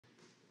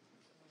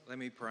Let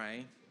me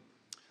pray.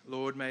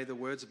 Lord, may the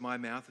words of my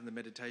mouth and the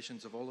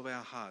meditations of all of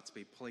our hearts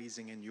be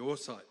pleasing in your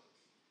sight,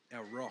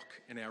 our rock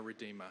and our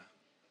Redeemer.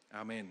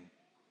 Amen.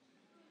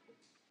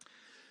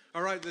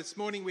 All right, this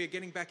morning we're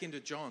getting back into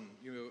John.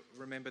 You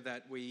remember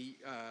that we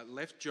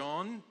left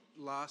John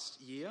last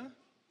year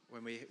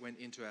when we went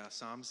into our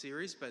Psalm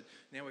series, but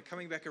now we're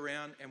coming back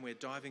around and we're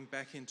diving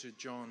back into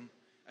John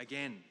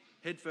again,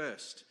 head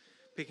first,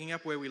 picking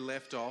up where we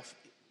left off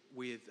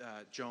with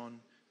John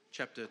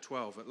chapter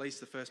 12, at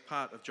least the first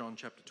part of John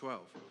chapter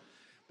 12.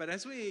 But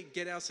as we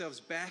get ourselves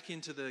back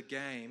into the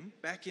game,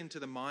 back into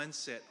the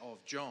mindset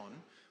of John,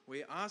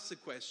 we ask the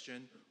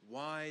question,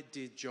 why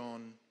did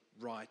John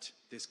write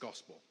this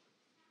gospel?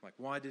 Like,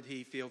 why did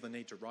he feel the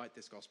need to write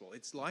this gospel?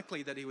 It's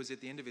likely that he was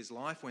at the end of his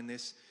life when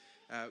this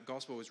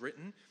gospel was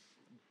written.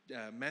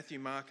 Matthew,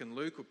 Mark, and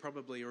Luke were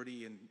probably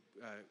already in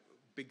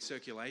big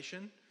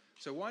circulation.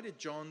 So why did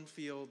John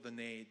feel the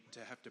need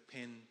to have to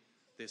pen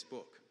this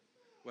book?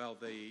 Well,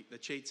 the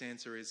cheat's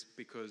answer is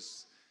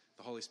because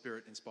the Holy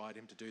Spirit inspired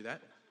him to do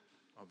that,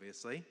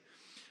 obviously.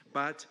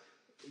 But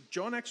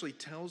John actually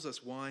tells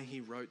us why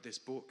he wrote this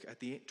book.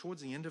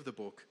 Towards the end of the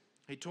book,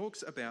 he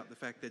talks about the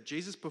fact that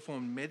Jesus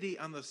performed many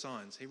other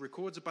signs. He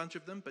records a bunch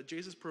of them, but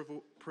Jesus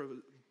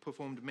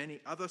performed many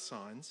other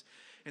signs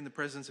in the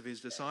presence of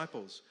his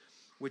disciples,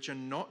 which are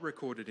not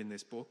recorded in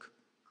this book,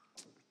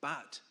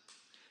 but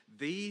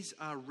these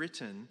are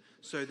written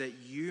so that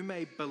you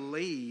may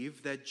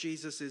believe that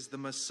Jesus is the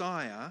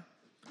Messiah,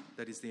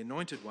 that is the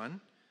anointed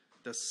one,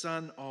 the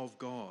Son of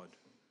God,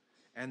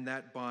 and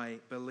that by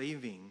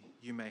believing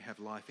you may have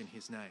life in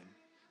his name.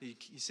 You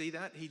see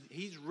that?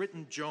 He's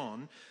written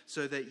John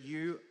so that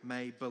you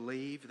may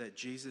believe that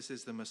Jesus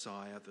is the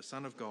Messiah, the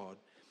Son of God,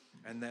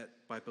 and that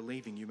by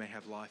believing you may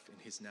have life in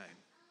his name.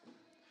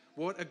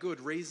 What a good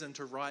reason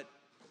to write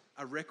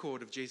a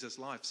record of Jesus'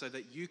 life so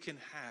that you can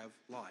have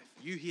life.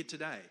 You here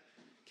today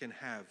can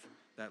have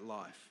that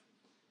life.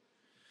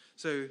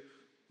 So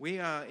we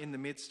are in the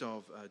midst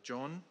of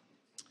John,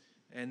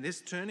 and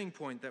this turning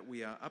point that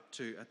we are up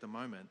to at the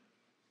moment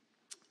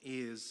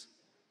is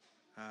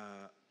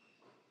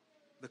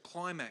the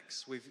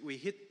climax. We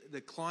hit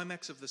the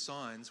climax of the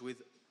signs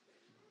with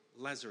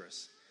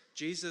Lazarus.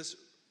 Jesus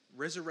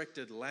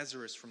resurrected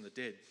Lazarus from the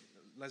dead.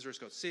 Lazarus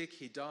got sick,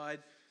 he died.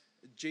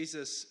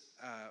 Jesus,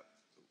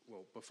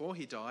 before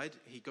he died,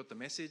 he got the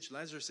message,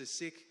 Lazarus is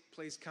sick,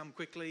 please come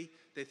quickly.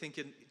 They're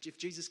thinking, if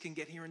Jesus can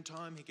get here in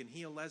time, he can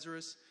heal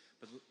Lazarus.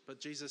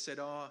 But Jesus said,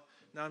 no,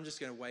 I'm just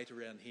going to wait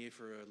around here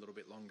for a little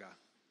bit longer.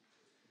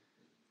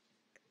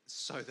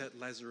 So that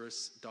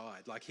Lazarus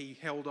died. Like, he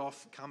held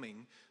off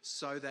coming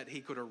so that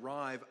he could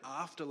arrive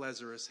after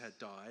Lazarus had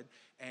died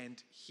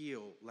and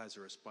heal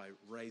Lazarus by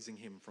raising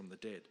him from the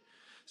dead.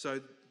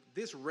 So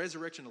this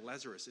resurrection of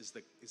Lazarus is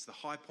the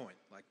high point.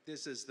 Like,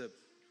 this is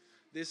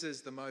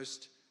the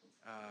most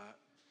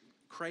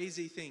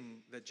crazy thing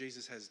that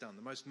Jesus has done,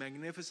 the most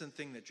magnificent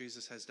thing that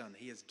Jesus has done.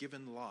 He has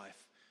given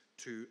life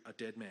to a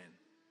dead man.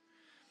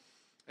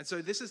 And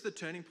so this is the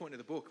turning point of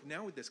the book.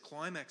 Now with this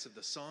climax of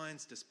the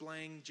signs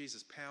displaying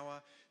Jesus'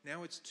 power,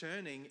 now it's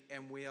turning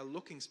and we are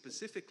looking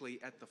specifically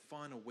at the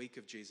final week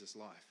of Jesus'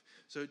 life.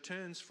 So it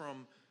turns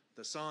from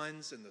the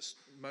signs and the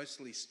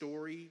mostly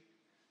story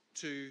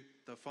to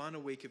the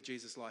final week of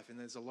Jesus' life. And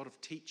there's a lot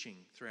of teaching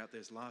throughout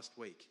this last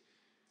week.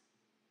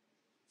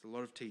 It's a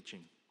lot of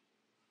teaching.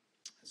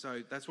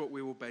 So that's what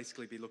we will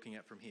basically be looking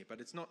at from here.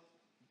 But it's not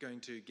going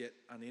to get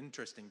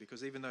uninteresting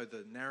because even though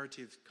the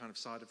narrative kind of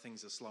side of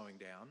things are slowing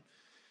down,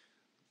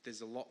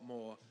 there's a lot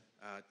more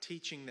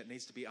teaching that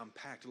needs to be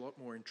unpacked, a lot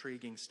more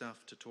intriguing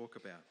stuff to talk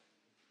about.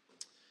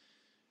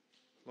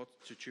 Lots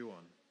to chew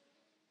on.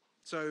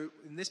 So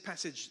in this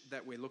passage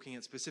that we're looking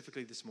at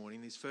specifically this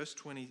morning, these first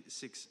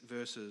 26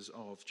 verses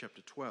of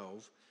chapter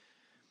 12,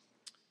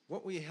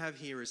 what we have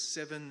here is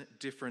 7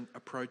 different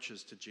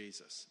approaches to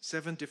Jesus.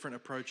 7 different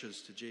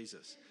approaches to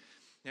Jesus.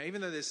 Now, even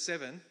though there's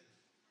 7,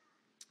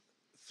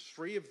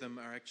 3 of them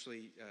are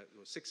actually,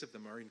 or 6 of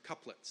them are in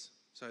couplets.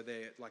 So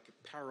they're like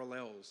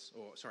parallels,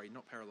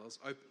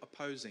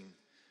 opposing.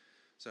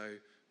 So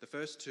the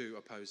first 2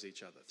 oppose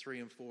each other. 3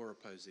 and 4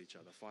 oppose each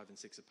other. 5 and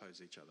 6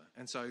 oppose each other.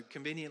 And so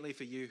conveniently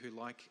for you who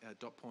like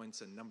dot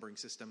points and numbering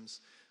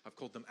systems, I've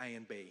called them A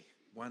and B.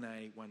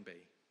 1A, 1B.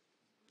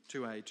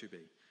 2A, 2B.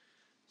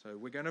 So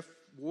we're going to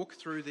walk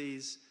through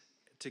these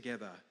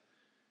together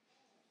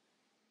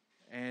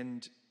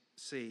and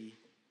see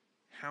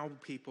how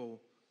people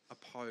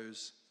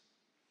oppose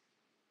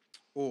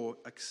or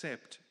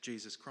accept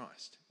Jesus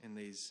Christ in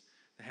these,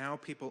 how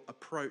people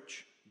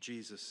approach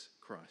Jesus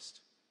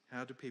Christ.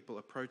 How do people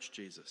approach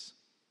Jesus?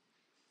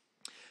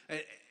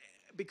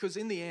 Because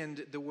in the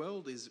end, the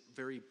world is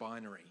very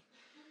binary.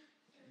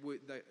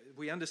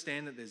 We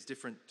understand that there's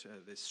different,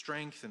 there's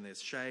strength and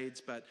there's shades,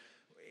 but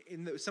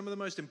in some of the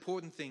most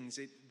important things,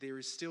 there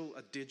is still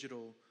a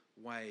digital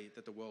way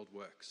that the world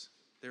works.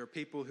 There are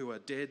people who are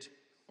dead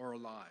or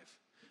alive.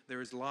 There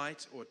is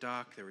light or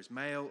dark. There is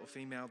male or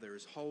female. There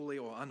is holy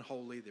or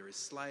unholy. There is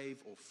slave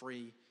or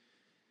free.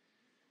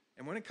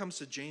 And when it comes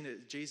to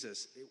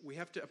Jesus, we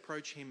have to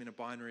approach him in a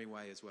binary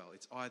way as well.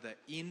 It's either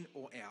in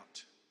or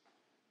out.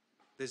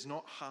 There's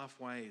not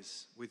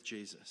halfways with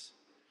Jesus.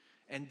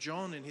 And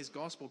John in his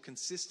gospel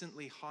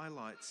consistently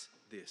highlights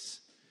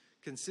this,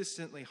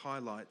 consistently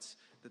highlights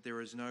that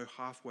there is no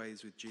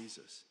halfways with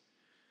Jesus.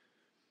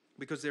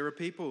 Because there are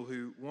people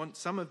who want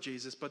some of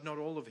Jesus, but not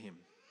all of him.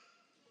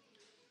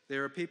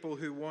 There are people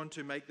who want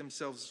to make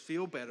themselves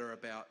feel better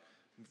about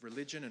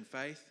religion and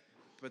faith,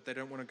 but they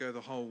don't want to go the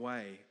whole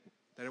way.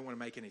 They don't want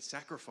to make any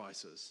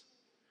sacrifices.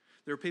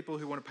 There are people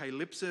who want to pay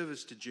lip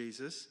service to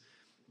Jesus,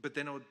 but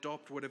then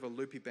adopt whatever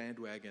loopy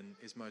bandwagon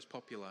is most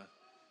popular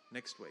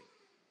next week.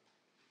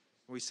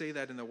 We see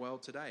that in the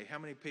world today. How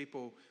many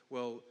people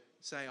will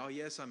say, oh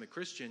yes, I'm a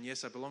Christian,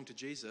 yes, I belong to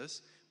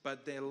Jesus,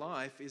 but their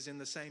life is in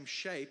the same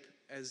shape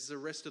as the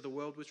rest of the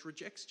world which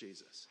rejects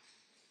Jesus?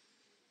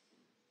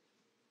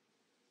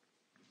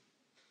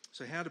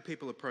 So how do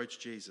people approach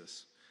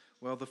Jesus?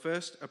 Well, the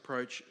first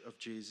approach of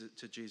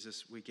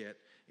Jesus we get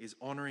is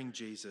honouring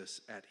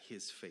Jesus at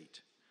his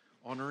feet.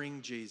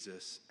 Honouring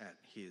Jesus at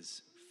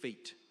his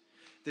feet.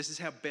 This is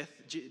how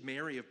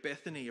Mary of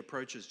Bethany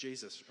approaches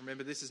Jesus.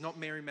 Remember, this is not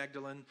Mary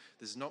Magdalene.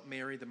 This is not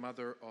Mary, the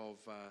mother of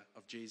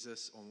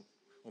Jesus,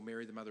 or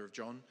Mary, the mother of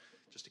John,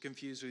 just to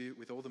confuse you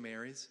with all the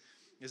Marys.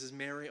 This is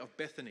Mary of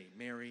Bethany,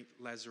 Mary,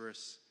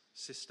 Lazarus'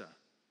 sister.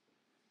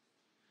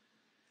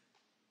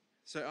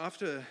 So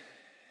after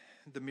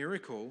the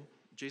miracle,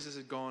 Jesus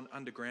had gone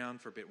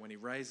underground for a bit. When he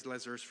raised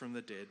Lazarus from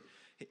the dead,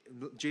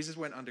 Jesus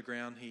went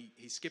underground.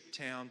 He skipped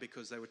town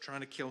because they were trying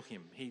to kill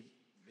him. He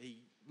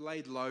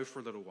laid low for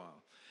a little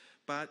while.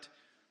 But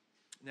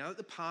now that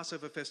the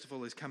Passover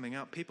festival is coming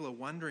up, people are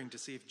wondering to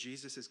see if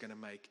Jesus is going to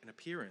make an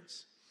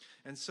appearance.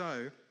 And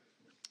so,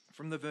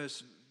 from the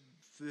first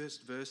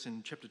verse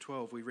in chapter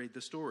 12, we read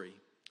the story.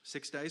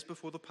 6 days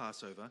before the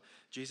Passover,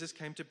 Jesus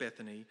came to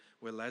Bethany,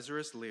 where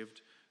Lazarus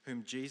lived,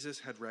 whom Jesus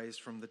had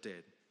raised from the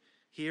dead.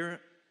 Here,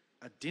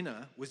 a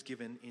dinner was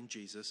given in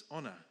Jesus'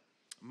 honour.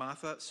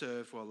 Martha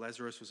served while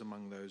Lazarus was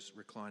among those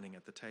reclining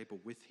at the table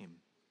with him.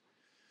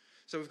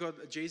 So we've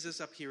got Jesus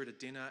up here at a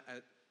dinner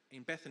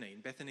in Bethany.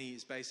 And Bethany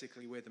is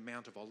basically where the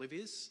Mount of Olives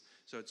is.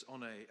 So it's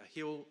on a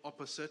hill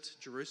opposite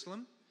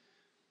Jerusalem,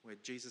 where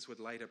Jesus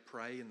would later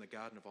pray in the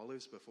Garden of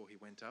Olives before he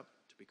went up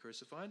to be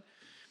crucified.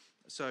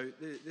 So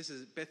this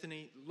is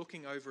Bethany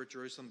looking over at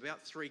Jerusalem,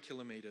 about 3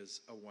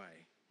 kilometres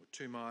away, or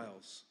 2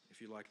 miles,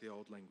 if you like the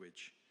old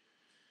language.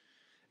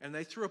 And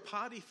they threw a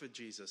party for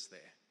Jesus there.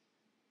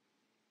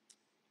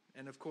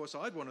 And of course,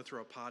 I'd want to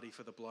throw a party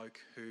for the bloke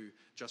who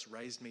just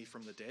raised me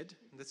from the dead.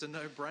 That's a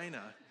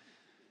no-brainer.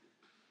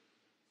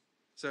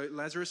 So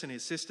Lazarus and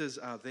his sisters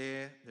are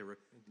there.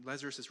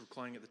 Lazarus is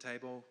reclining at the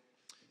table.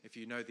 If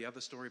you know the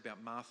other story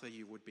about Martha,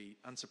 you would be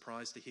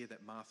unsurprised to hear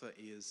that Martha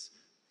is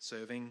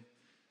serving.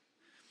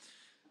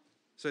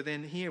 So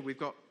then here we've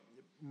got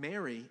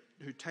Mary,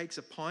 who takes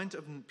a pint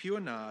of pure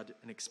nard,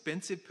 an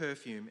expensive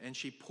perfume, and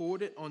she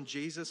poured it on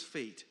Jesus'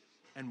 feet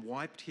and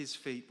wiped his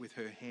feet with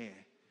her hair.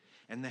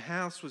 And the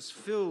house was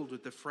filled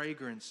with the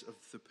fragrance of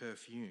the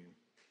perfume.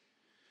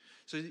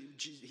 So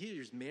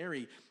here's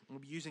Mary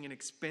using an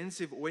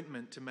expensive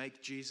ointment to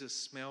make Jesus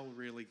smell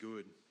really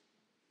good.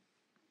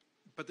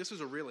 But this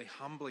was a really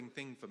humbling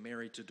thing for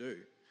Mary to do.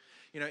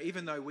 You know,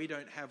 even though we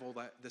don't have all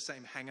the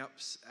same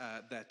hang-ups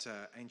that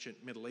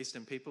ancient Middle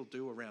Eastern people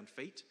do around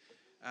feet,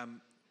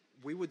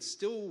 it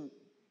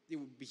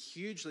would be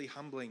hugely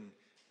humbling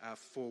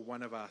for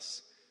one of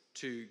us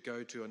to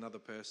go to another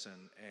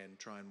person and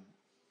try and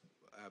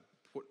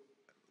put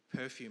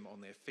perfume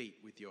on their feet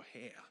with your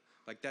hair.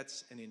 Like,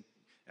 that's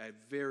a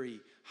very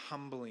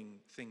humbling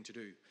thing to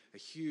do, a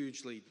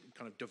hugely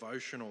kind of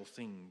devotional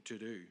thing to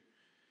do.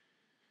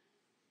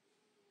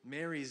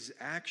 Mary's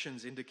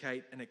actions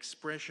indicate an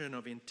expression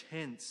of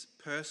intense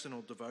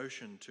personal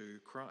devotion to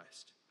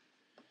Christ.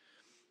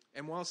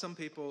 And while some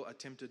people are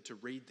tempted to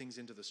read things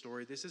into the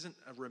story, this isn't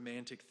a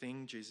romantic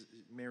thing.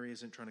 Mary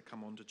isn't trying to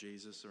come on to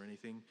Jesus or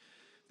anything.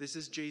 This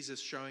is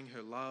Jesus showing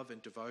her love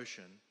and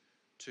devotion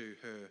to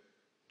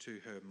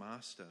her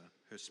master,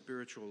 her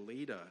spiritual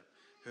leader,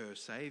 her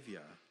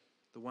saviour,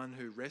 the one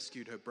who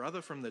rescued her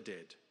brother from the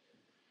dead.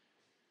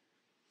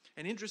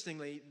 And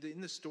interestingly,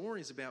 in the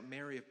stories about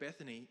Mary of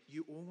Bethany,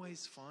 you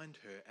always find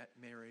her at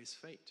Mary's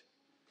feet.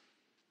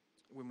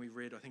 When we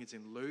read, I think it's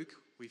in Luke,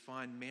 we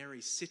find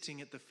Mary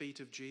sitting at the feet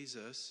of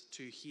Jesus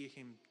to hear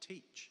him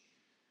teach.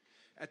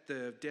 At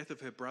the death of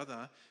her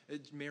brother,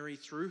 Mary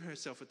threw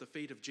herself at the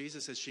feet of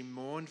Jesus as she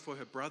mourned for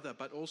her brother,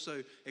 but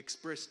also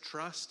expressed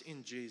trust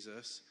in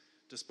Jesus,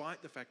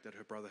 despite the fact that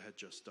her brother had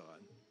just died.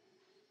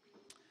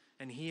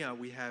 And here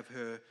we have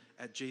her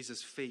at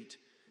Jesus' feet,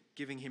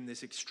 giving him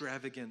this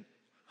extravagant,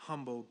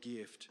 humble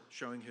gift,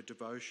 showing her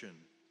devotion.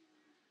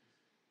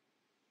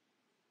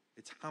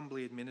 It's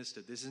humbly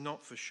administered. This is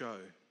not for show.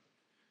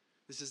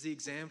 This is the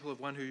example of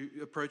one who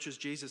approaches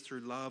Jesus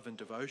through love and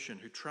devotion,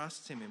 who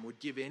trusts him and would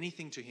give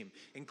anything to him,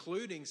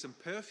 including some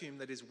perfume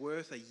that is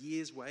worth a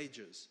year's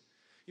wages.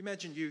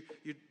 Imagine you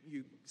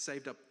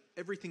saved up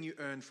everything you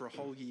earned for a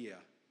whole year,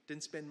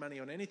 didn't spend money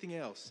on anything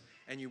else,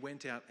 and you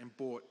went out and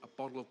bought a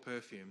bottle of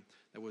perfume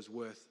that was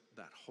worth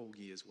that whole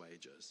year's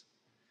wages.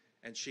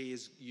 And she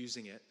is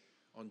using it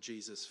on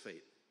Jesus'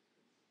 feet.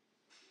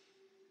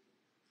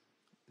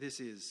 This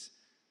is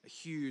a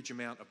huge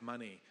amount of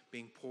money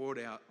being poured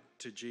out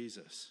to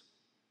Jesus.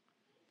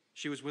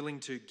 She was willing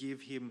to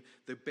give him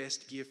the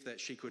best gift that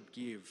she could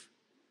give.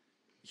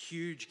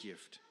 Huge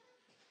gift.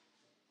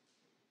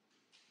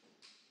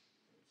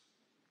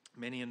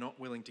 Many are not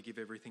willing to give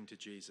everything to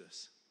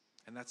Jesus.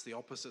 And that's the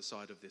opposite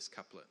side of this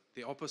couplet.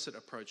 The opposite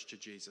approach to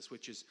Jesus,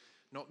 which is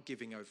not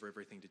giving over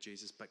everything to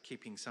Jesus, but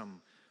keeping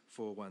some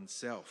for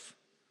oneself.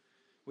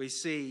 We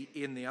see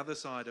in the other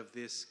side of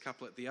this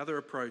couplet, the other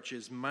approach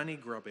is money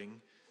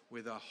grubbing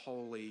with a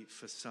holy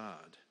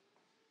facade.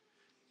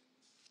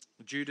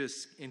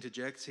 Judas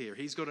interjects here.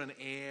 He's got an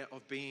air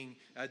of being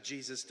a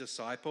Jesus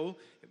disciple,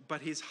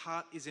 but his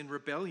heart is in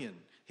rebellion.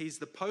 He's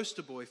the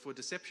poster boy for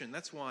deception.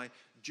 That's why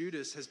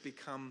Judas has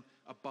become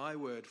a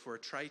byword for a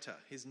traitor.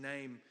 His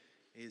name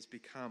has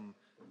become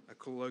a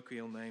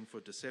colloquial name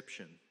for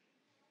deception.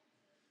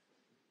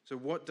 So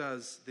what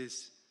does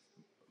this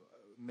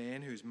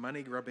man who's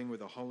money grubbing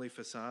with a holy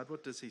facade,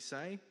 what does he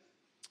say?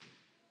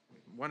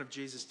 One of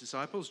Jesus'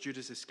 disciples,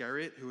 Judas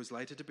Iscariot, who was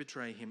later to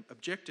betray him,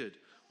 objected.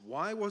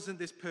 Why wasn't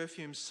this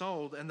perfume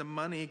sold and the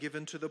money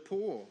given to the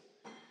poor?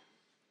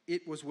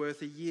 It was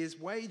worth a year's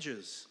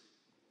wages.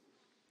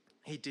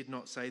 He did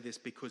not say this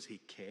because he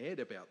cared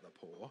about the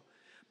poor,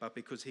 but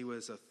because he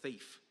was a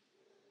thief.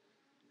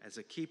 As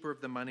a keeper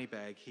of the money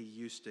bag, he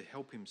used to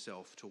help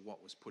himself to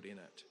what was put in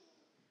it.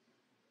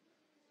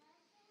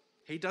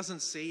 He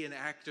doesn't see an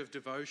act of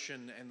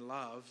devotion and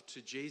love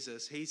to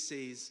Jesus. He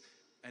sees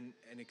an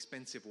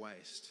expensive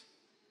waste.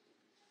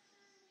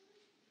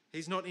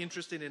 He's not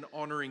interested in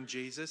honouring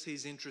Jesus.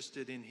 He's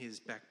interested in his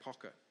back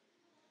pocket.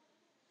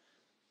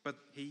 But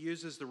he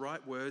uses the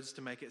right words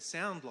to make it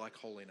sound like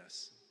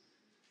holiness.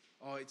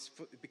 Oh, it's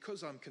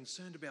because I'm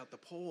concerned about the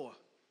poor.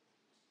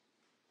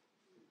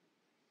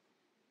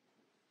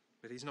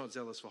 But he's not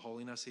zealous for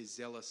holiness. He's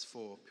zealous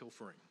for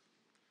pilfering.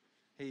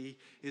 He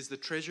is the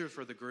treasurer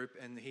for the group,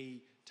 and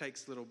he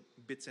takes little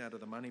bits out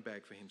of the money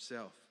bag for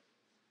himself.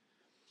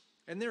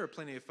 And there are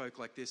plenty of folk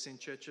like this in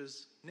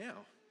churches now.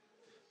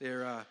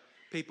 There are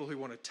people who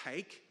want to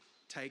take,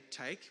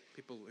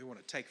 people who want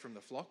to take from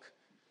the flock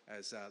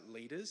as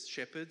leaders,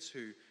 shepherds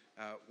who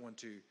want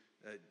to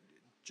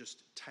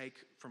just take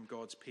from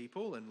God's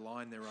people and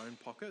line their own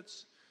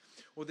pockets.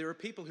 Or there are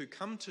people who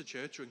come to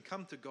church and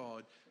come to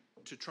God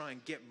to try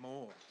and get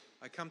more.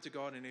 I come to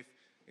God, and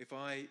if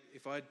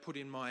I'd put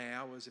in my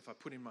hours, if I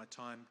put in my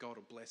time, God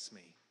will bless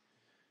me.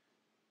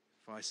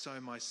 If I sow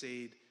my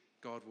seed,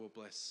 God will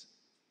bless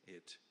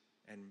it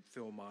and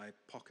fill my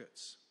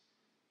pockets.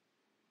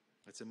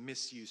 It's a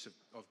misuse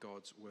of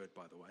God's word,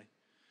 by the way.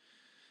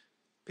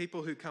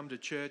 People who come to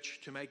church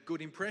to make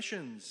good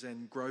impressions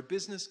and grow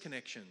business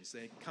connections.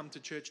 They come to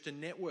church to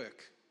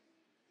network.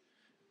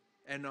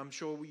 And I'm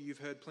sure you've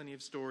heard plenty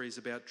of stories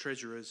about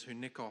treasurers who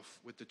nick off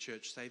with the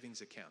church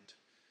savings account.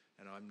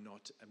 And I'm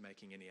not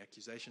making any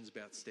accusations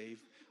about Steve.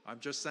 I'm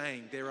just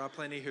saying there are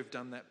plenty who've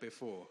done that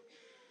before.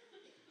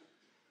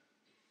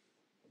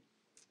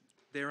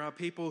 There are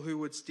people who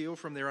would steal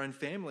from their own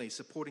family,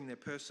 supporting their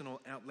personal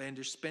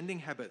outlandish spending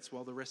habits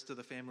while the rest of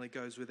the family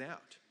goes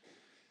without.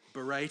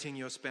 Berating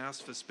your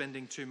spouse for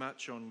spending too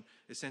much on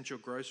essential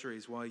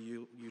groceries while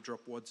you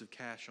drop wads of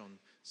cash on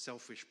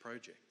selfish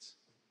projects.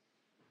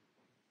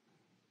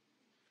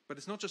 But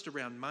it's not just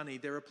around money.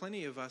 There are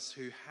plenty of us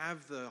who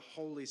have the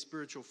holy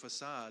spiritual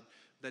facade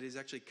that is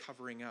actually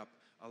covering up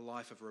a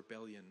life of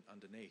rebellion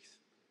underneath.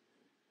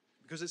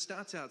 Because it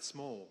starts out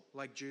small,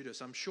 like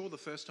Judas. I'm sure the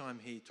first time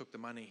he took the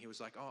money, he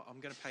was like, oh, I'm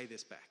going to pay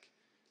this back.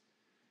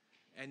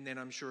 And then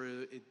I'm sure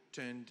it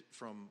turned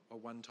from a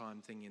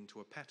one-time thing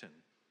into a pattern.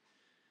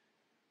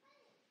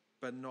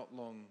 But not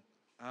long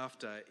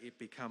after, it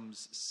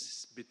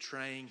becomes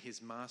betraying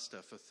his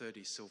master for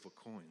 30 silver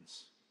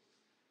coins.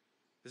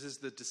 This is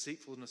the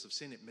deceitfulness of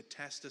sin. It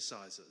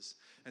metastasizes.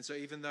 And so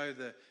even though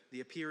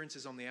the appearance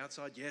is on the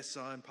outside, yes,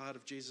 I'm part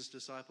of Jesus'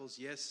 disciples.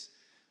 Yes,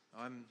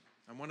 I'm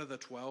one of the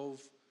 12.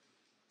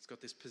 It's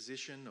got this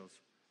position of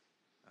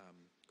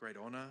great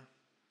honour.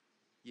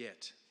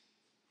 Yet,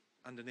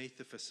 underneath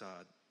the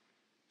facade,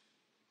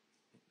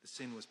 the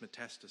sin was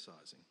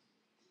metastasizing.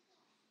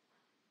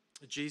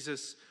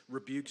 Jesus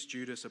rebukes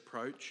Judas'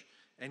 approach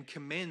and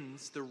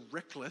commends the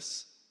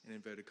reckless, in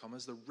inverted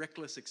commas, the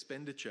reckless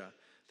expenditure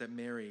that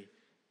Mary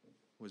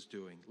was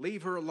doing.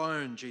 Leave her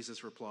alone,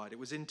 Jesus replied. It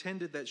was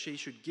intended that she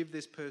should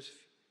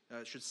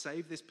should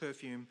save this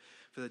perfume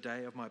for the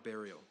day of my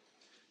burial.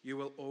 You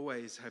will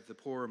always have the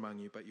poor among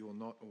you, but you will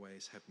not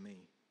always have me.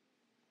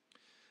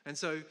 And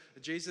so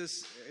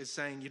Jesus is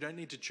saying you don't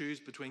need to choose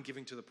between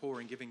giving to the poor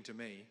and giving to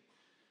me.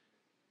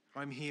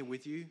 I'm here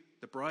with you.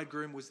 The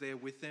bridegroom was there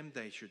with them.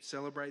 They should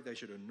celebrate. They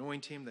should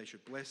anoint him. They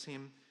should bless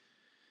him.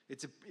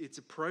 It's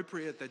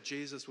appropriate that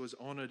Jesus was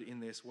honoured in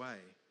this way.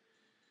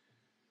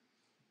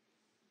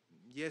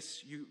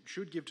 Yes, you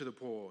should give to the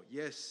poor.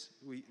 Yes,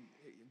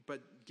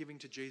 but giving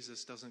to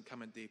Jesus doesn't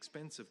come at the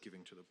expense of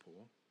giving to the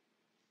poor.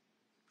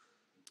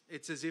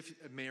 It's as if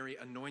Mary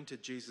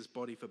anointed Jesus'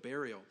 body for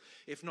burial.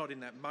 If not in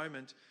that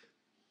moment,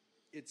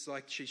 it's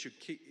like she should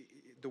keep,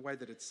 the way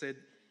that it's said,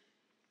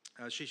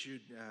 she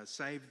should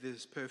save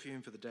this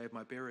perfume for the day of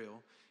my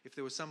burial. If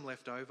there was some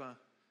left over,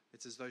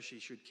 it's as though she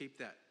should keep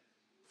that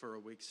for a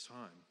week's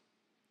time.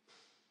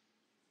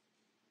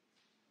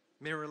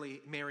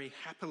 Mary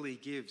happily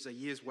gives a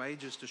year's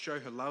wages to show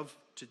her love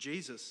to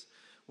Jesus,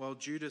 while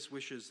Judas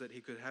wishes that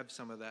he could have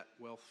some of that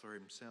wealth for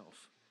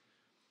himself.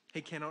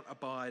 He cannot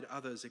abide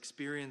others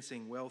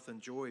experiencing wealth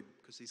and joy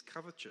because he's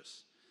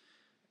covetous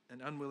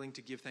and unwilling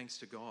to give thanks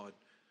to God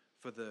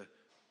for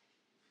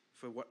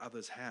what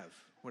others have,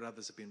 what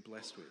others have been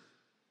blessed with.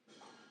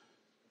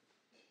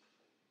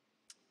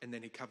 And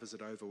then he covers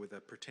it over with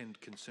a pretend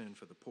concern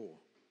for the poor.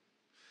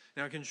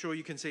 Now, I can sure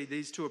you can see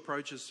these two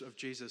approaches of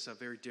Jesus are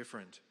very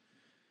different.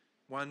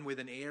 One with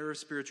an air of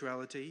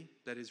spirituality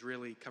that is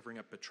really covering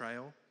up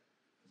betrayal,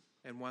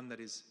 and one that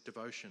is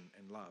devotion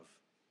and love.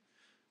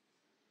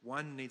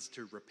 One needs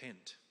to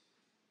repent.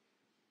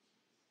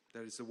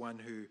 That is the one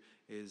who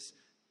is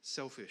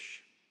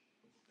selfish.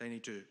 They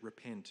need to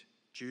repent.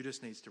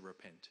 Judas needs to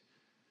repent.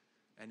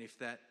 And if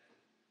that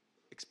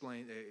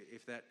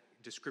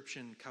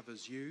description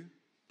covers you,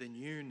 then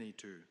you need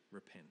to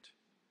repent.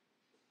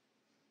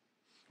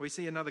 We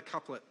see another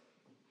couplet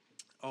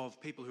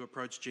of people who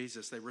approach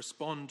Jesus. They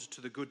respond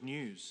to the good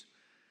news.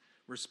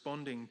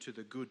 Responding to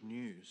the good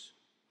news.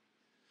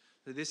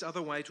 So this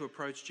other way to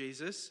approach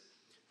Jesus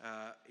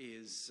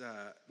is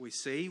we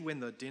see when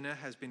the dinner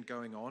has been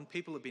going on,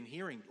 people have been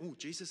hearing, oh,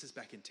 Jesus is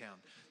back in town.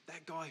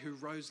 That guy who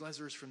rose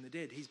Lazarus from the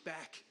dead, he's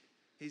back.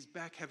 He's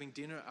back having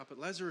dinner up at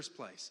Lazarus'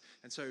 place.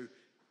 And so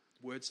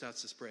word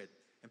starts to spread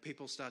and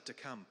people start to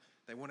come.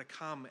 They want to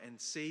come and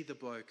see the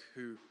bloke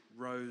who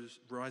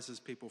rises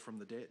people from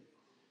the dead.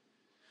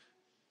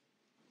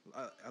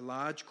 A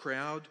large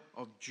crowd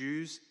of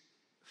Jews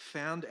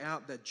found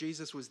out that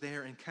Jesus was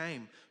there and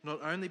came, not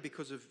only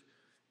because of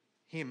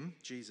him,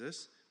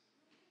 Jesus,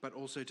 but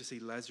also to see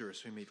Lazarus,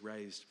 whom he'd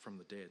raised from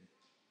the dead.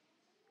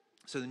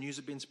 So the news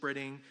had been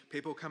spreading,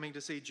 people coming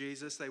to see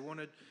Jesus.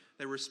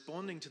 They're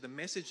responding to the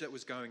message that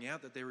was going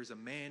out that there is a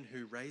man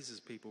who raises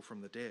people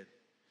from the dead.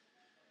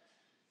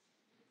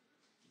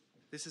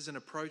 This is an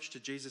approach to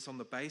Jesus on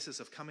the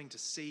basis of coming to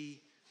see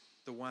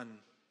the one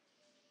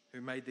who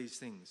made these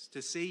things,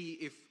 to see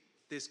if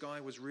this guy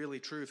was really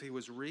true, if he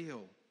was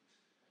real.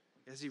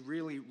 Has he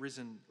really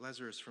risen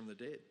Lazarus from the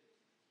dead?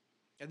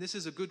 And this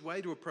is a good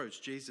way to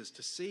approach Jesus,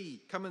 to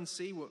come and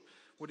see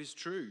what is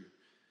true.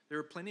 There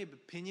are plenty of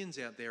opinions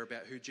out there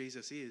about who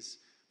Jesus is,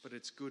 but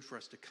it's good for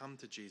us to come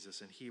to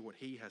Jesus and hear what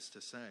he has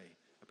to say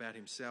about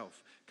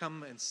himself.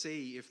 Come and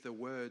see if the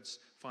words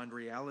find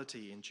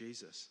reality in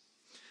Jesus.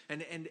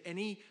 And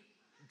any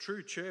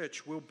true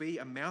church will be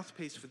a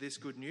mouthpiece for this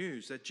good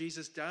news, that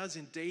Jesus does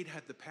indeed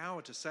have the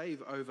power to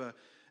save over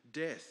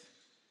death.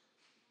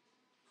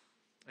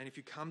 And if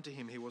you come to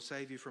him, he will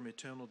save you from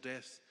eternal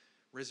death,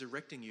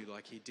 resurrecting you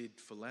like he did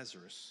for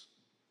Lazarus.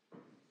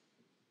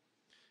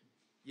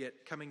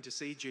 Yet coming to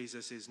see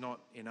Jesus is not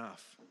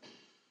enough.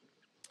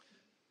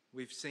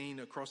 We've seen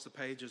across the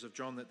pages of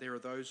John that there are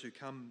those who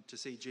come to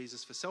see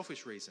Jesus for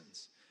selfish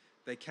reasons.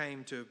 They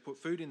came to put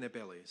food in their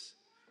bellies.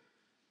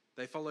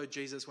 They followed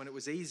Jesus when it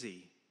was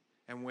easy,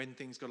 and when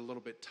things got a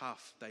little bit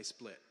tough, they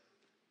split.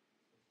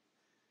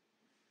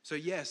 So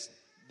yes,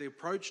 the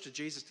approach to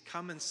Jesus to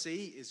come and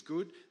see is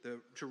good,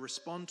 to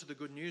respond to the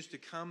good news, to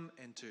come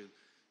and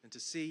to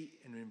see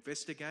and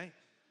investigate.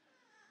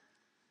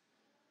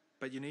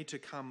 But you need to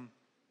come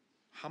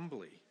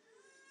humbly.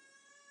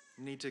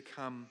 You need to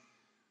come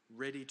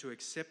ready to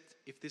accept,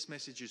 if this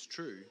message is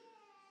true,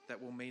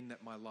 that will mean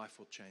that my life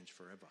will change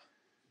forever.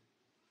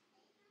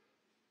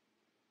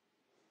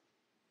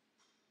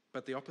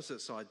 But the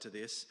opposite side to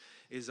this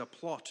is a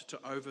plot to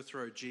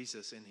overthrow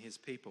Jesus and his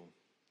people,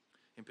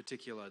 in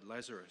particular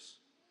Lazarus.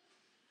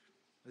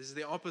 This is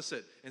the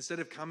opposite. Instead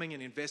of coming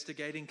and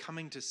investigating,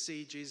 coming to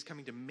see Jesus,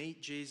 coming to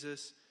meet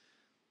Jesus,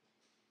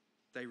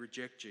 they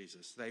reject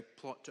Jesus. They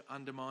plot to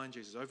undermine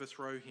Jesus,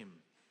 overthrow him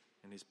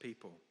and his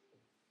people.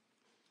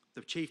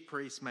 The chief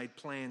priests made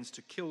plans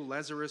to kill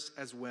Lazarus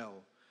as well,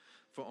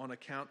 for on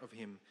account of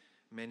him,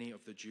 many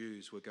of the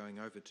Jews were going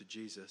over to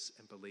Jesus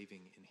and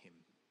believing in him.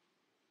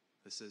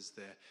 This is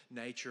the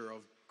nature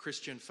of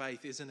Christian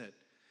faith, isn't it?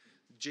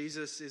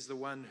 Jesus is the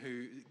one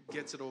who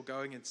gets it all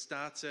going and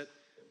starts it.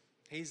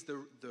 He's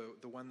the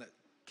one that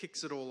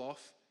kicks it all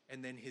off,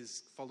 and then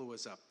his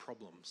followers are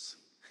problems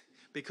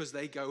because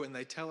they go and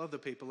they tell other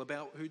people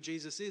about who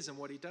Jesus is and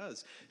what he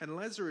does. And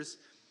Lazarus,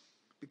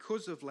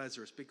 because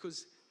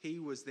he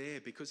was there,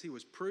 because he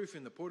was proof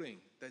in the pudding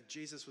that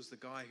Jesus was the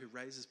guy who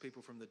raises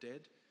people from the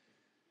dead,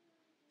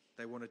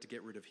 they wanted to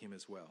get rid of him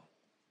as well.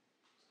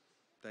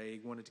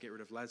 They wanted to get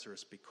rid of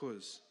Lazarus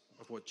because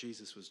of what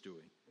Jesus was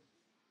doing.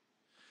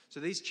 So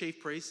these chief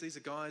priests, these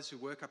are guys who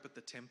work up at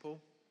the temple,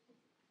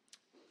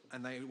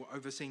 and they were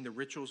overseeing the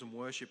rituals and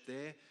worship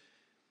there.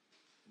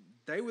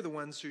 They were the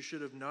ones who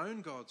should have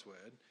known God's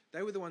word.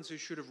 They were the ones who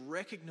should have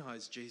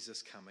recognized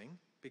Jesus coming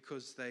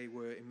because they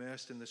were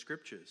immersed in the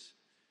scriptures.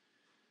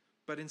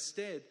 But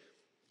instead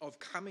of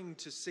coming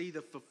to see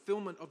the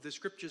fulfillment of the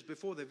scriptures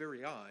before their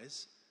very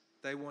eyes,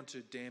 they want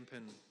to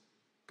dampen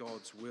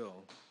God's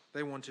will.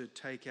 They want to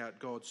take out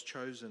God's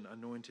chosen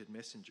anointed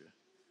messenger.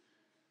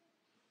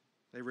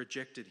 They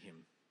rejected him.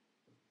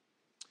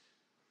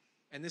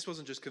 And this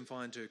wasn't just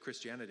confined to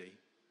Christianity.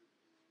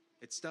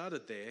 It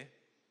started there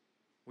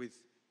with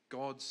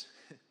God's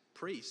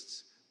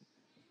priests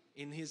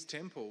in his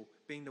temple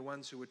being the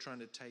ones who were trying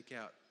to take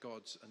out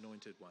God's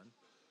anointed one.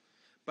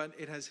 But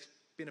it has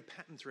been a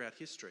pattern throughout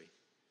history,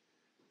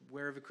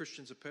 wherever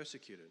Christians are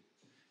persecuted.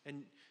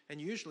 And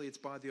usually it's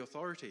by the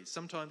authorities.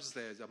 Sometimes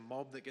there's a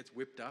mob that gets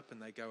whipped up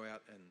and they go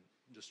out and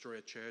destroy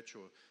a church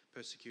or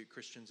persecute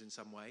Christians in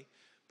some way.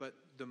 But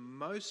the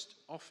most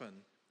often,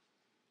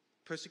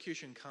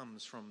 persecution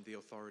comes from the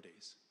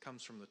authorities,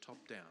 comes from the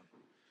top down.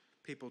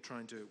 People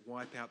trying to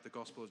wipe out the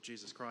gospel of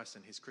Jesus Christ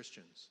and his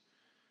Christians.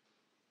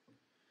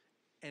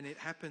 And it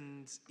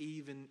happens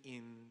even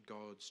in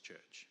God's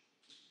church.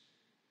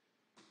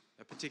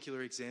 A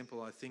particular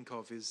example I think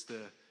of is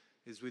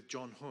with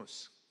John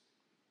Hus.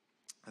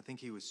 I think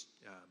he was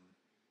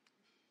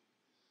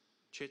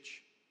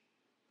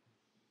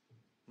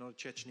not a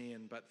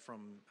Chechnyan, but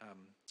from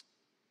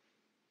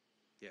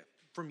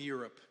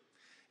Europe,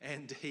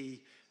 and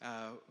he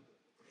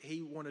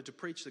wanted to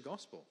preach the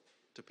gospel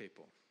to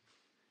people.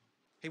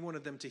 He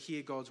wanted them to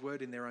hear God's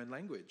word in their own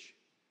language.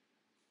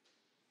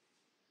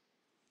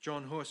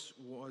 John Hus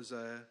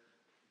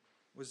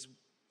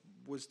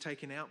was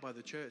taken out by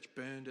the church,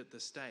 burned at the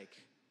stake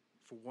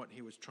for what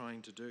he was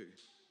trying to do.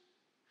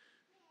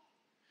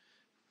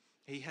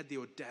 He had the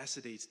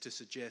audacity to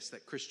suggest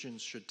that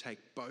Christians should take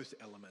both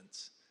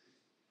elements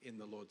in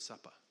the Lord's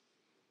Supper,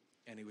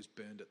 and he was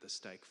burned at the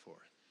stake for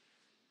it.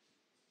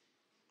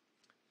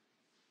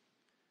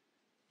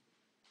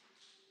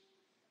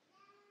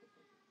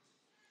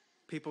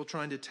 People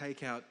trying to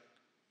take out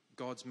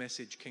God's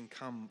message can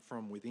come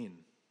from within.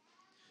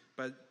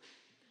 But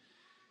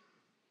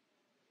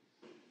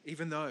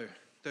even though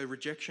the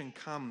rejection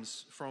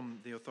comes from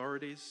the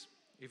authorities,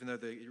 even though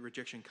the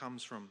rejection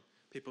comes from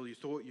people you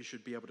thought you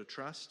should be able to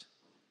trust,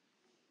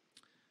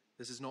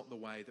 this is not the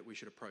way that we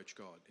should approach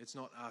God. It's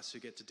not us who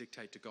get to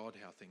dictate to God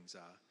how things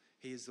are.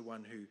 He is the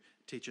one who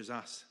teaches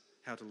us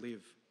how to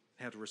live,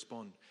 how to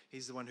respond.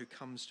 He's the one who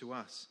comes to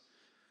us.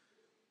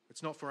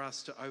 It's not for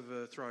us to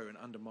overthrow and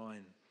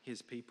undermine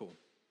his people.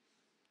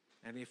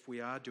 And if we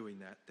are doing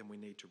that, then we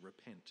need to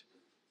repent.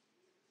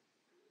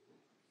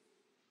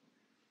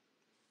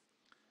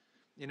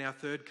 In our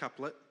third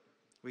couplet,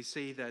 we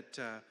see that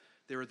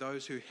there are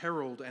those who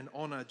herald and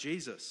honour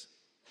Jesus.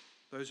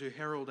 Those who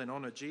herald and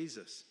honour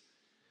Jesus.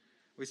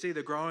 We see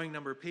the growing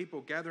number of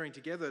people gathering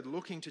together,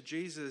 looking to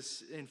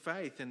Jesus in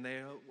faith, and they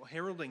are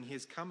heralding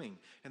his coming,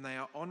 and they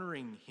are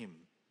honouring him.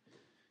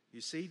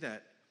 You see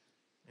that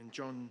in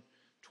John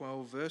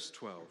 12, verse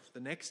 12. The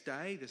next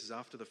day, this is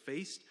after the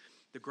feast,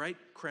 the great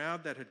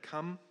crowd that had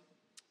come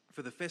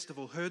for the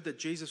festival heard that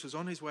Jesus was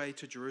on his way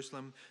to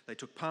Jerusalem. They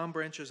took palm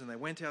branches and they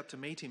went out to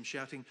meet him,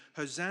 shouting,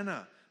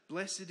 "Hosanna!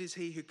 Blessed is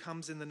he who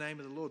comes in the name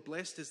of the Lord.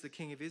 Blessed is the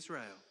King of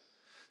Israel."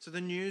 So the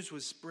news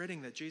was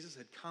spreading that Jesus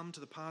had come to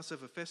the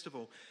Passover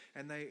festival,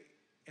 and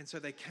so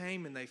they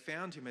came and they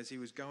found him as he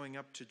was going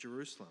up to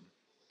Jerusalem.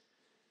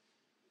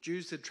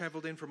 Jews had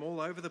travelled in from all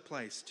over the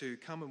place to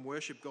come and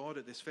worship God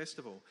at this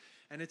festival.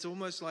 And it's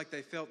almost like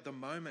they felt the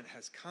moment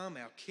has come.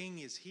 Our king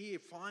is here.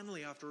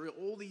 Finally, after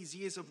all these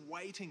years of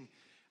waiting,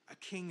 a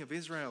king of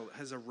Israel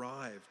has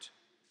arrived.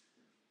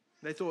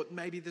 They thought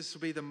maybe this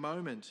will be the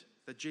moment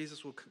that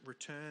Jesus will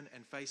return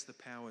and face the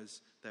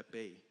powers that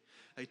be.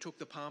 They took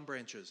the palm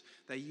branches.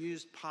 They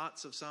used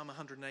parts of Psalm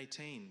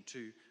 118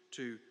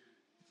 to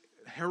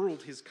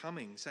herald his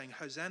coming, saying,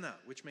 "Hosanna,"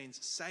 which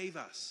means save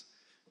us.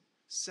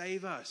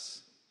 Save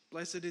us.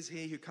 Blessed is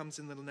he who comes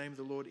in the name of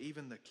the Lord,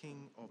 even the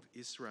King of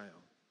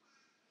Israel.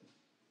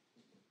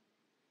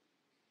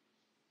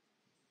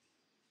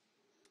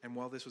 And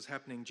while this was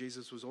happening,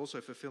 Jesus was also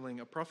fulfilling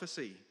a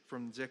prophecy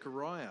from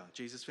Zechariah.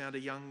 Jesus found a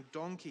young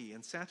donkey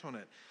and sat on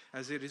it,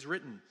 as it is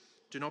written,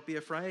 "Do not be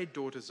afraid,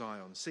 daughter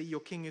Zion. See, your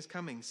king is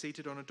coming,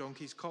 seated on a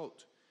donkey's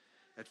colt."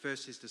 At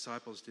first, his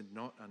disciples did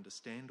not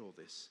understand all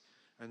this.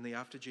 Only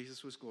after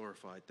Jesus was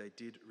glorified, they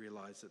did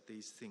realize that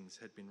these things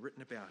had been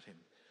written about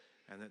him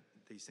and that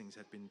these things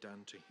had been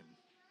done to him.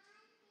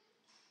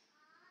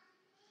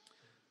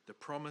 The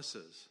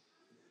promises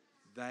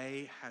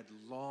they had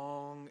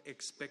long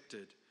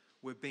expected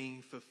were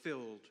being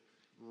fulfilled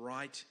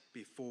right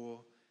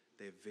before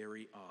their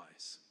very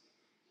eyes.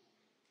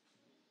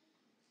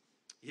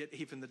 Yet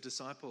even the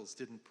disciples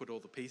didn't put all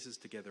the pieces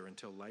together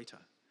until later.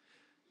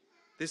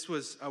 This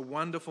was a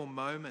wonderful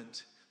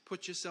moment.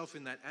 Put yourself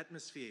in that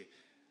atmosphere.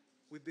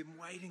 We've been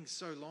waiting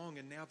so long,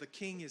 and now the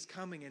king is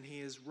coming and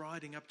he is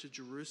riding up to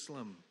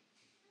Jerusalem.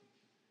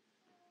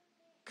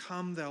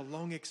 Come, thou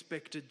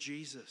long-expected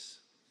Jesus.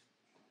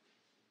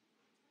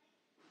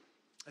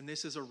 And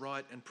this is a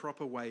right and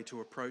proper way to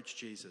approach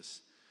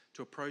Jesus.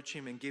 to approach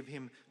him and give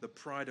him the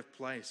pride of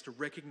place, to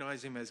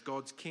recognize him as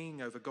God's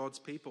king over God's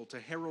people, to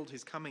herald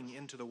his coming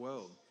into the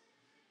world.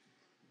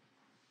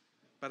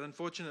 But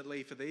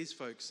unfortunately for these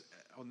folks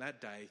on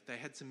that day, they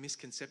had some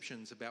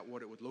misconceptions about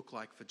what it would look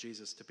like for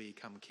Jesus to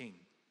become king.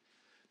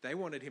 They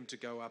wanted him to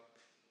go up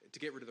to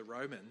get rid of the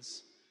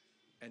Romans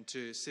and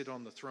to sit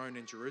on the throne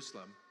in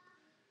Jerusalem.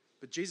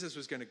 But Jesus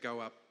was going to go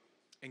up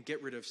and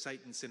get rid of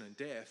Satan, sin and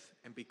death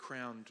and be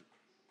crowned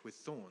with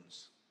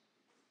thorns.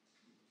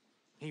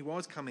 He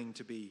was coming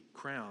to be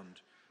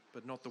crowned,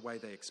 but not the way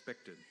they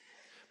expected.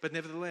 But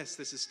nevertheless,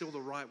 this is still the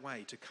right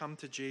way to come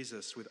to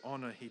Jesus with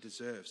honor he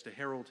deserves, to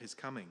herald his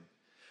coming.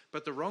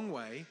 But the wrong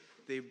way,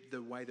 the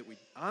way that we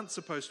aren't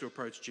supposed to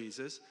approach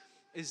Jesus,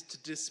 is to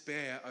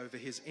despair over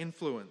his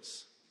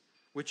influence,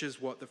 which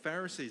is what the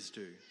Pharisees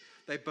do.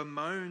 They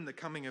bemoan the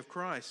coming of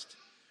Christ.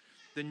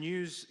 The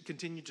news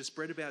continued to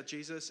spread about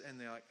Jesus, and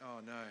they're like, oh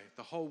no,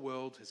 the whole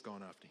world has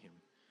gone after him.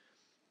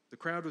 The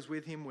crowd was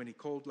with him when he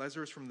called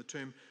Lazarus from the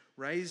tomb,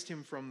 raised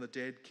him from the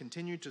dead,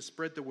 continued to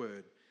spread the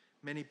word.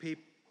 Many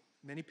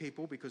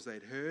people, because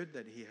they'd heard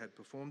that he had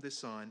performed this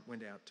sign,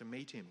 went out to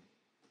meet him.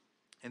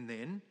 And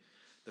then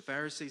the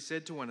Pharisees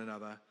said to one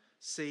another,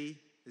 see,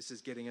 this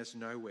is getting us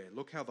nowhere.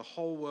 Look how the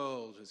whole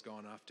world has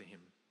gone after him.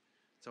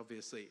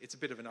 It's a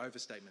bit of an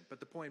overstatement, but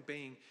the point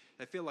being,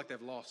 they feel like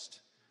they've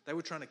lost. They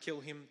were trying to kill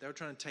him, they were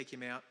trying to take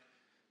him out,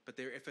 but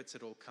their efforts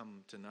had all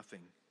come to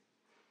nothing.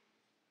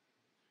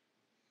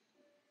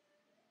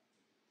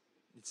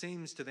 It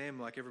seems to them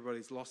like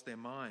everybody's lost their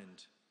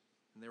mind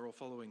and they're all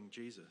following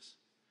Jesus.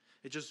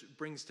 It just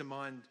brings to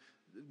my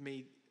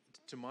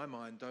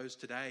mind those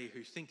today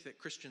who think that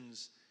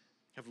Christians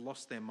have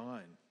lost their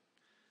mind,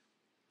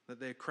 that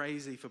they're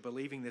crazy for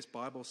believing this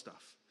Bible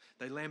stuff.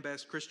 They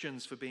lambast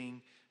Christians for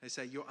they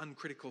say, you're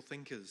uncritical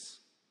thinkers.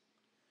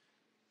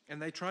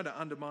 And they try to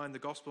undermine the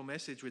gospel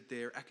message with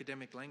their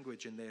academic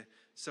language and their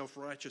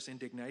self-righteous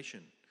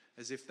indignation,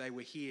 as if they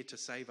were here to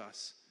save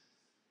us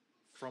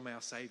from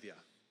our Saviour.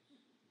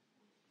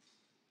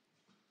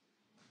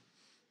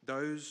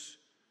 Those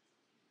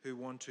who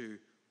want to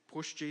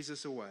push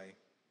Jesus away,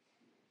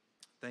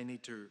 they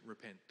need to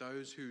repent.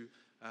 Those who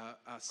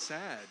are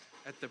sad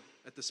at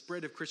the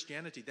spread of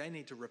Christianity, they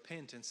need to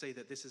repent and see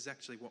that this is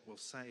actually what will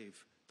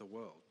save the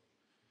world.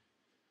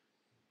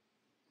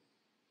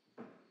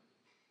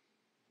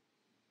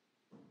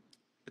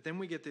 But then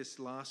we get this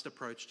last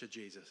approach to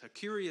Jesus, a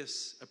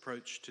curious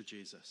approach to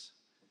Jesus.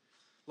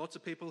 Lots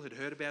of people had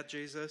heard about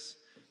Jesus.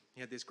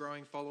 He had this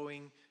growing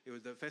following.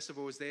 The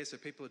festival was there, so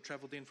people had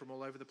travelled in from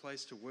all over the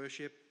place to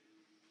worship.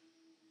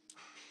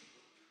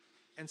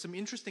 And some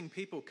interesting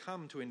people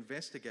come to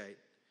investigate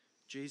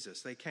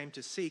Jesus. They came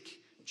to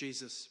seek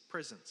Jesus'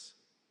 presence.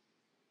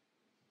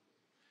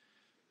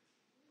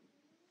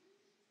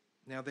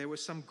 Now, there were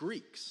some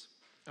Greeks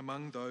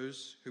among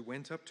those who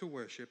went up to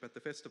worship at the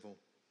festival.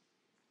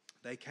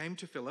 They came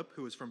to Philip,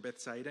 who was from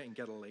Bethsaida in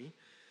Galilee,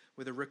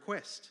 with a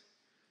request.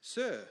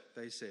 Sir,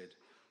 they said,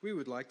 we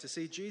would like to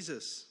see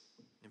Jesus.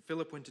 And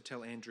Philip went to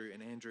tell Andrew,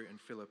 and Andrew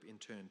and Philip in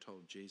turn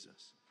told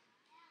Jesus.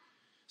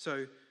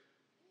 So,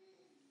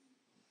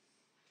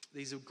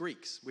 these are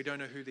Greeks. We don't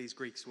know who these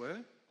Greeks were.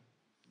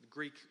 The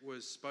Greek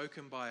was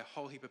spoken by a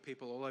whole heap of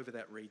people all over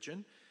that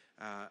region.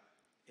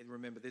 And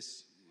remember,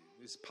 this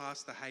was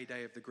past the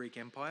heyday of the Greek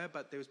Empire,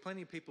 but there was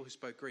plenty of people who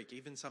spoke Greek,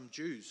 even some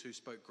Jews who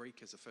spoke Greek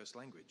as a first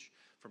language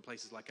from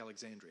places like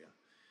Alexandria.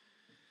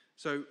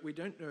 So we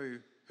don't know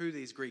who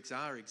these Greeks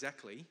are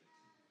exactly,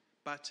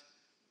 but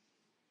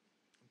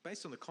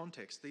based on the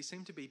context, these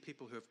seem to be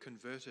people who have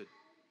converted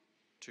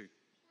to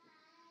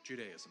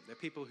Judaism. They're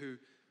people who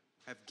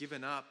have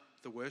given up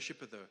the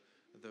worship of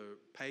the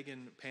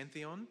pagan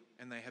pantheon,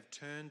 and they have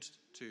turned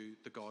to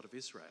the God of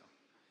Israel.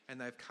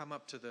 And they've come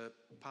up to the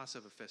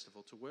Passover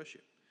festival to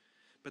worship.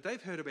 But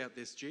they've heard about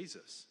this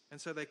Jesus, and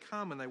so they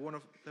come and they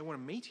want to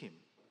meet him.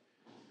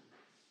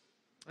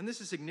 And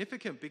this is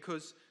significant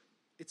because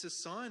it's a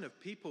sign of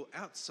people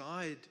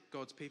outside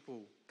God's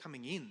people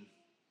coming in.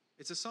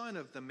 It's a sign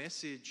of the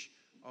message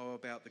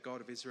about the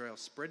God of Israel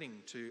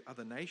spreading to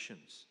other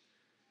nations.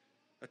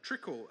 A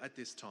trickle at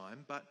this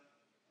time, but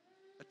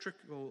a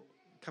trickle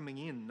coming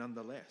in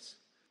nonetheless.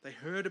 They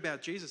heard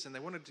about Jesus and they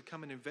wanted to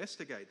come and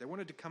investigate. They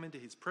wanted to come into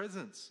his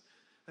presence.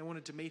 They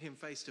wanted to meet him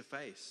face to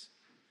face.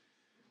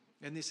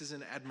 And this is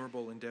an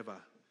admirable endeavour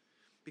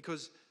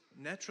because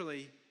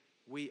naturally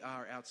we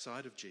are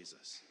outside of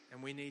Jesus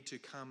and we need to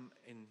come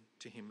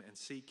into him and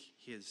seek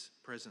his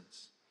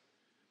presence.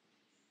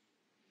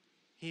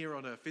 Here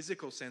on a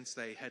physical sense,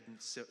 they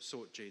hadn't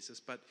sought Jesus,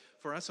 but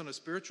for us on a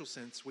spiritual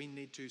sense, we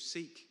need to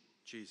seek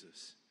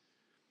Jesus.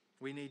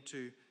 We need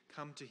to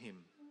come to him.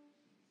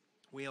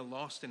 We are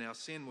lost in our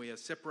sin. We are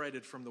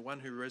separated from the one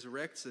who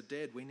resurrects the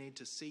dead. We need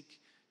to seek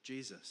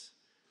Jesus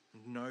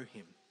and know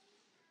him.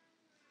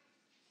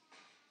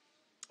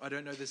 I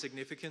don't know the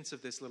significance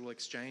of this little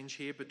exchange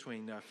here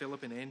between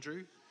Philip and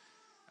Andrew,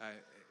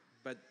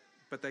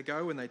 but they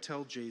go and they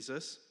tell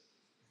Jesus,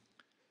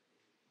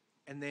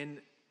 and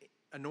then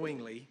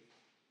annoyingly,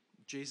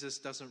 Jesus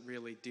doesn't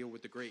really deal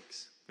with the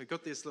Greeks. We've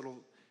got this little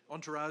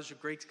entourage of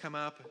Greeks come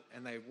up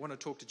and they want to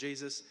talk to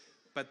Jesus,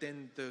 but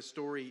then the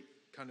story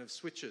kind of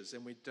switches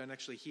and we don't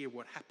actually hear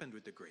what happened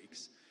with the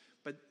Greeks.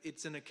 But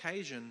it's an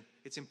occasion,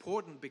 it's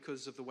important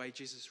because of the way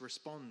Jesus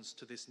responds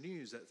to this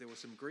news that there were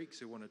some Greeks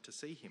who wanted to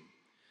see him.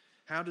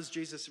 How does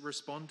Jesus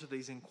respond to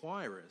these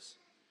inquirers?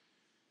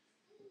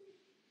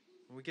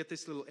 We get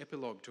this little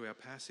epilogue to our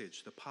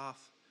passage, the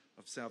path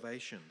of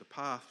salvation, the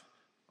path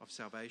of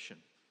salvation.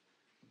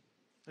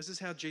 This is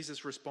how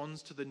Jesus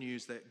responds to the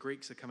news that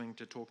Greeks are coming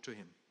to talk to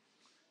him.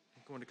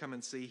 They want to come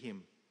and see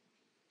him.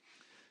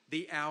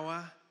 The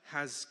hour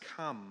has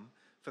come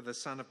for the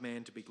Son of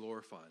Man to be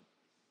glorified.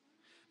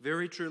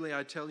 Very truly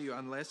I tell you,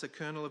 unless a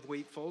kernel of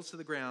wheat falls to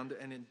the ground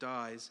and it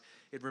dies,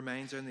 it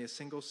remains only a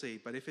single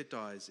seed, but if it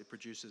dies, it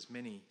produces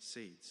many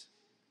seeds.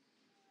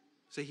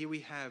 So here we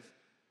have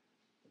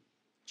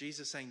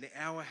Jesus saying the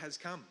hour has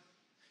come.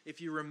 If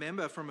you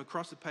remember from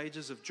across the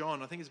pages of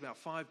John, I think it's about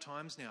 5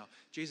 times now,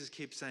 Jesus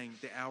keeps saying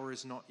the hour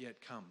is not yet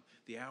come.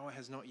 The hour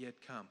has not yet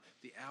come.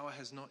 The hour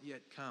has not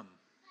yet come.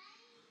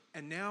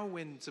 And now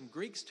when some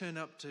Greeks turn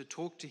up to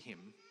talk to him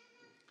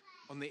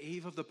on the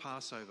eve of the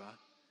Passover,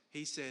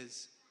 he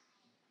says,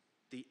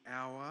 the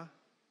hour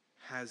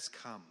has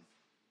come.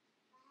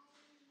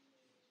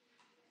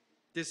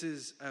 This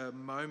is a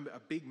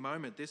big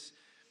moment.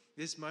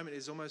 This moment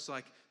is almost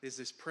like there's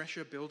this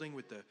pressure building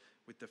with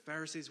the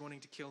Pharisees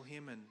wanting to kill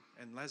him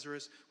and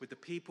Lazarus, with the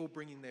people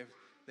bringing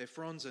their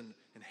fronds and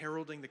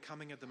heralding the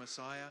coming of the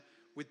Messiah,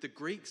 with the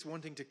Greeks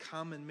wanting to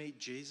come and meet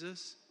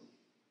Jesus.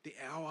 The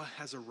hour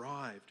has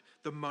arrived.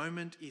 The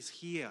moment is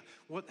here.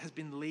 What has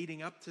been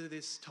leading up to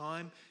this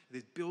time,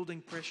 this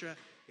building pressure,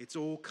 it's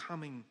all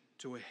coming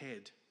to a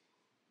head.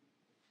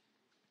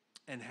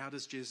 And how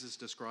does Jesus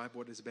describe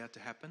what is about to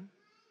happen?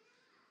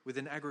 With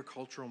an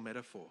agricultural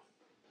metaphor.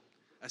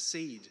 A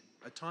seed,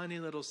 a tiny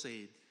little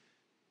seed,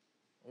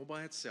 all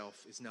by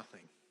itself is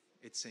nothing,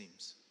 it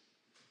seems.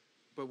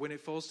 But when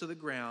it falls to the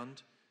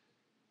ground,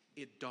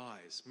 it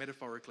dies,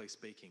 metaphorically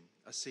speaking.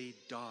 A seed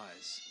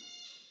dies.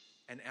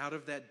 And out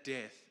of that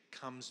death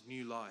comes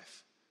new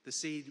life. The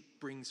seed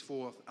brings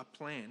forth a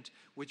plant,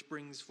 which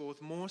brings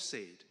forth more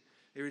seed.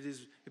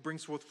 It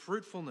brings forth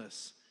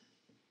fruitfulness,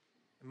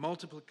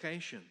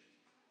 multiplication.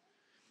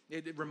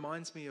 It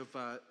reminds me of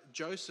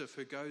Joseph,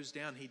 who goes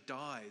down. He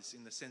dies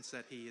in the sense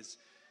that he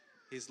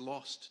is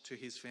lost to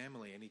his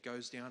family and he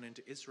goes down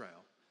into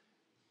Israel.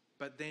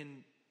 But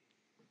then,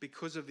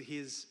 because of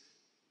his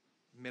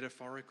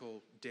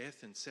metaphorical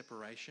death and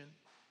separation,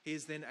 he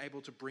is then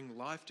able to bring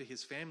life to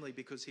his family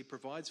because he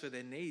provides for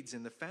their needs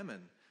in the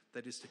famine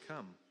that is to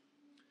come.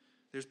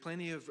 There's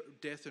plenty of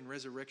death and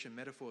resurrection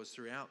metaphors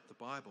throughout the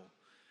Bible.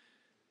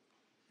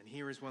 And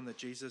here is one that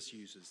Jesus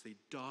uses. He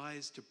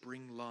dies to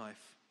bring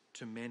life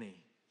to many.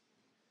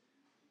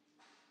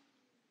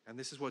 And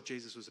this is what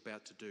Jesus was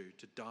about to do,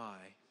 to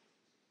die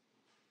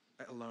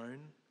alone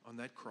on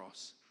that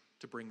cross,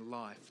 to bring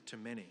life to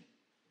many,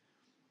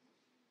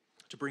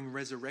 to bring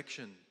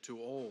resurrection to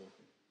all.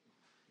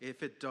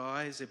 If it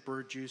dies, it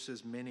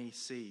produces many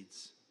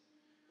seeds.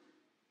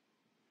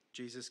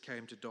 Jesus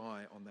came to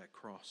die on that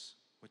cross,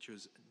 which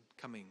was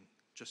coming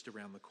just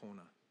around the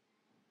corner.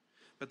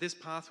 But this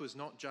path was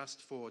not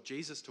just for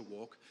Jesus to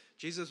walk.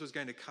 Jesus was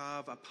going to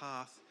carve a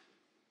path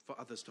for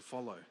others to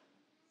follow.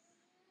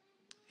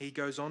 He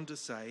goes on to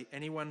say,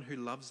 anyone who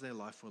loves their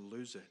life will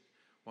lose it,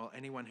 while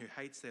anyone who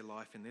hates their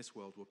life in this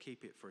world will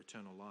keep it for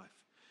eternal life.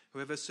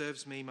 Whoever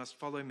serves me must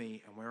follow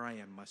me, and where I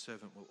am, my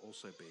servant will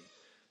also be.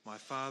 My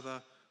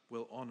Father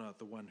will honor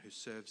the one who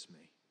serves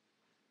me.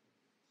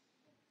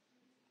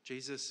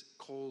 Jesus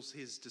calls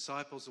his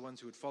disciples, the ones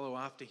who would follow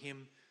after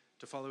him,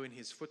 to follow in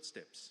his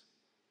footsteps.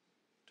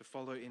 To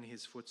follow in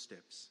his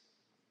footsteps.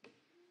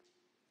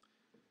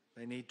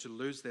 They need to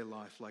lose their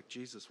life like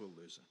Jesus will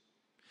lose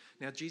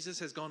it. Now, Jesus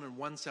has gone and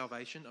won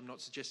salvation. I'm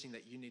not suggesting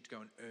that you need to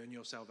go and earn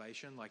your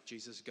salvation like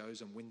Jesus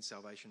goes and wins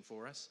salvation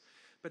for us.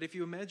 But if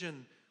you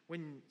imagine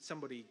when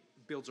somebody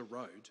builds a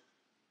road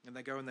and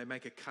they go and they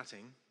make a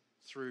cutting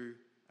through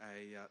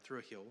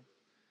a hill,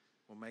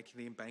 or making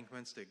the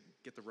embankments to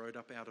get the road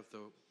up out of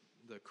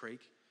the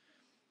creek,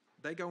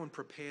 they go and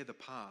prepare the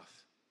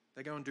path.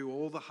 They go and do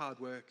all the hard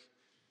work,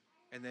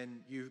 and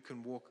then you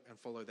can walk and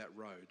follow that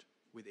road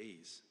with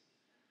ease.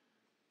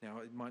 Now,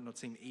 it might not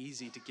seem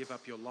easy to give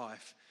up your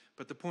life,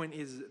 but the point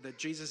is that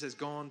Jesus has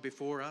gone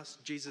before us.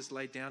 Jesus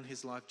laid down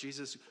his life.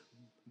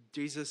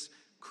 Jesus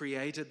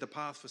created the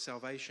path for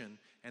salvation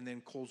and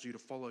then calls you to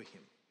follow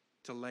him,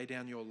 to lay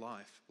down your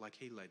life like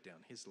he laid down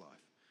his life,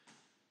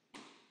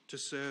 to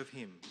serve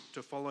him,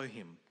 to follow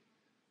him.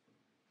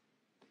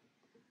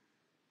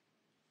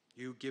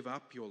 You give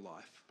up your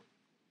life,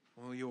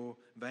 all your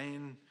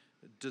vain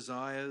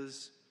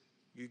desires.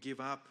 You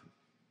give up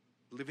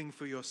living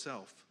for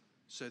yourself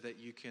so that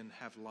you can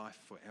have life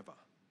forever.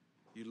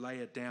 You lay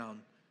it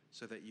down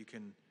so that you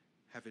can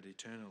have it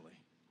eternally.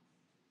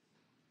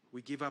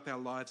 We give up our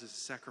lives as a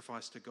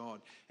sacrifice to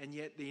God. And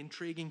yet the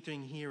intriguing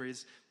thing here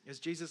is, as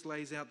Jesus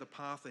lays out the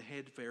path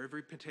ahead for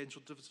every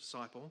potential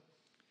disciple,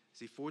 as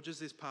he forges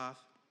this path,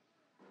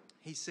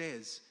 he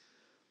says,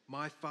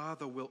 My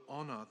Father will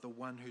honor the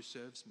one who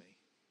serves me.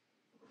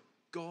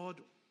 God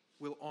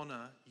will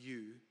honor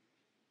you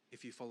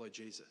if you follow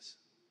Jesus.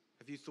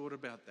 Have you thought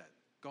about that?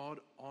 God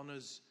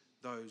honors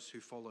those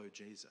who follow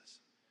Jesus.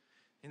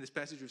 In this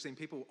passage, we've seen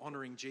people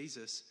honoring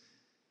Jesus,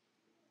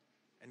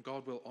 and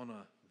God will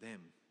honor them.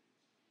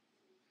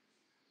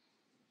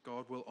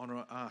 God will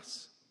honor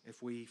us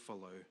if we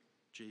follow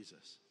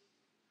Jesus.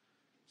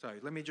 So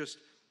let me just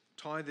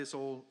tie this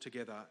all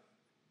together.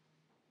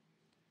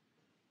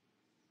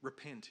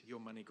 Repent your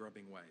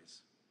money-grubbing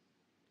ways.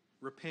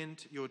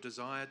 Repent your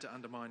desire to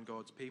undermine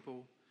God's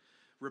people.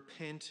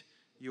 Repent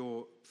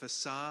your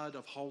facade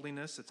of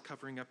holiness that's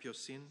covering up your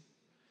sin.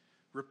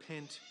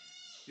 Repent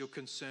your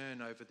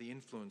concern over the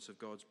influence of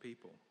God's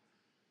people.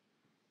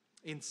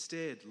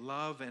 Instead,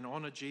 love and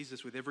honor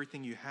Jesus with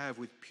everything you have,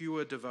 with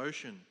pure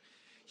devotion.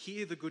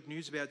 Hear the good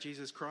news about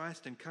Jesus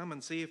Christ and come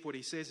and see if what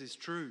he says is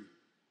true.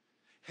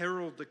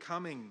 Herald the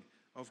coming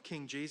of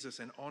King Jesus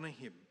and honor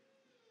him.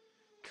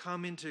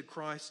 Come into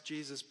Christ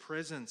Jesus'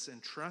 presence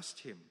and trust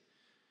him.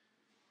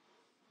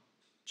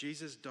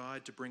 Jesus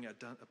died to bring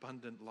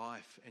abundant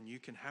life, and you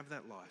can have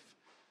that life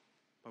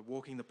by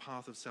walking the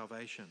path of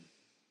salvation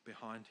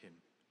behind him.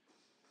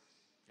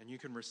 And you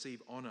can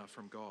receive honor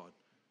from God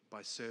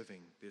by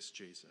serving this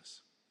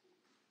Jesus.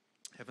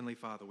 Heavenly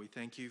Father, we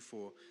thank you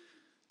for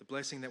the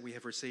blessing that we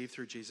have received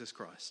through Jesus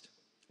Christ.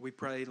 We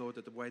pray, Lord,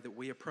 that the way that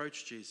we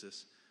approach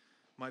Jesus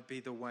might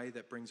be the way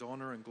that brings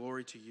honor and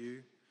glory to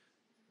you,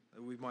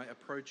 that we might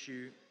approach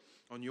you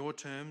on your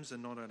terms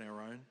and not on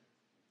our own,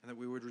 and that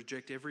we would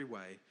reject every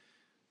way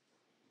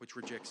which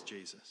rejects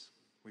Jesus.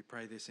 We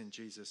pray this in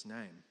Jesus'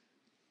 name.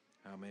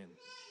 Amen.